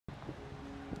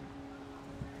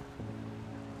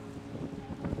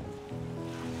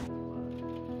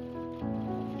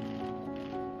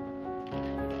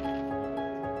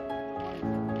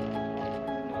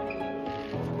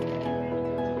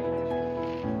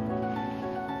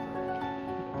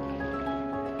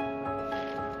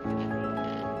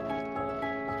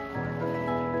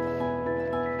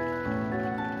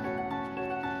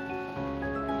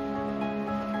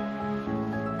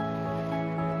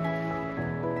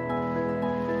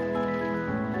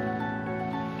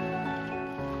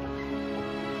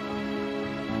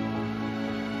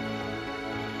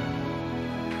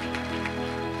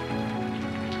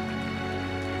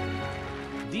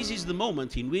this is the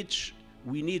moment in which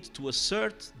we need to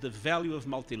assert the value of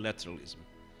multilateralism.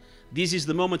 This is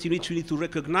the moment in which we need to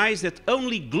recognize that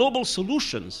only global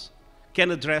solutions can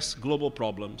address global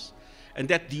problems, and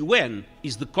that the UN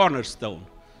is the cornerstone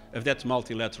of that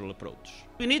multilateral approach.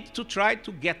 We need to try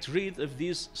to get rid of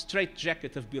this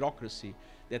straitjacket of bureaucracy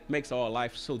that makes our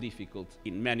life so difficult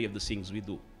in many of the things we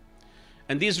do.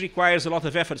 And this requires a lot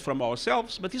of effort from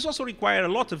ourselves, but this also requires a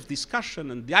lot of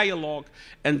discussion and dialogue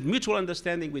and mutual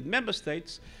understanding with member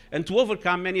states, and to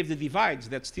overcome many of the divides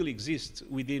that still exist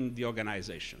within the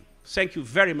organization. Thank you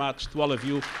very much to all of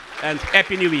you, and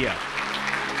Happy New Year.